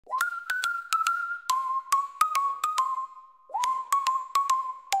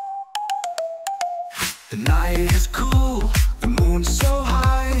The night is cool, the moon's so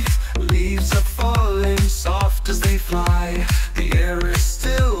high, leaves are falling soft as they fly. The air is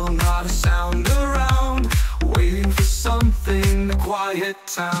still, not a sound around, waiting for something to quiet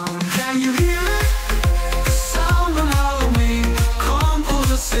town. Can you hear it? The sound of Halloween, come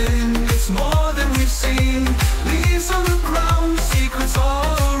pull us in. It's more than we've seen. Leaves on the ground, secrets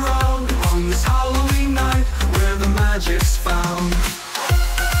all around, on this Halloween night where the magic's found.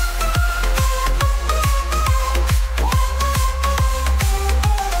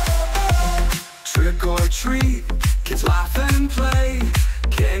 Trick or treat, kids laugh and play,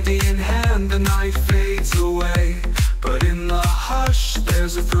 candy in hand, the night fades away. But in the hush,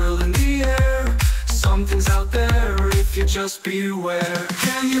 there's a thrill in the air. Something's out there if you just beware.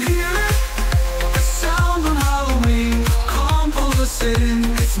 Can you hear it? The sound on Halloween, come pull us in.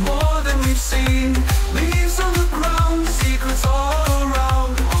 It's more than we've seen. Leaves on the ground, secrets all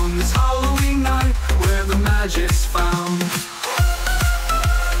around, on this Halloween night where the magic's found.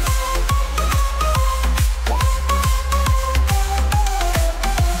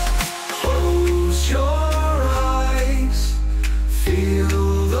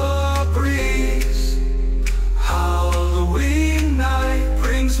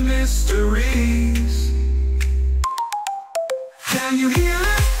 Mysteries. Can you hear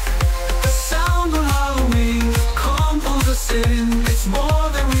it? The sound of Halloween, come pull us in. It's more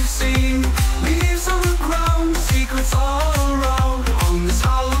than we've seen. Leaves on the ground, secrets all around, on this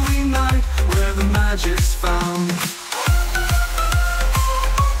Halloween night where the magic's found.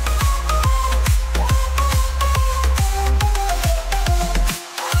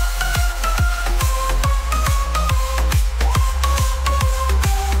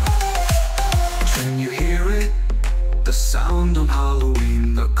 The sound on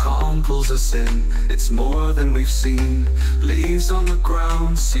Halloween, the calm pulls us in. It's more than we've seen. Leaves on the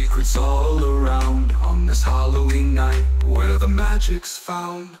ground, secrets all around, on this Halloween night where the magic's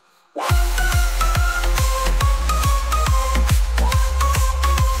found.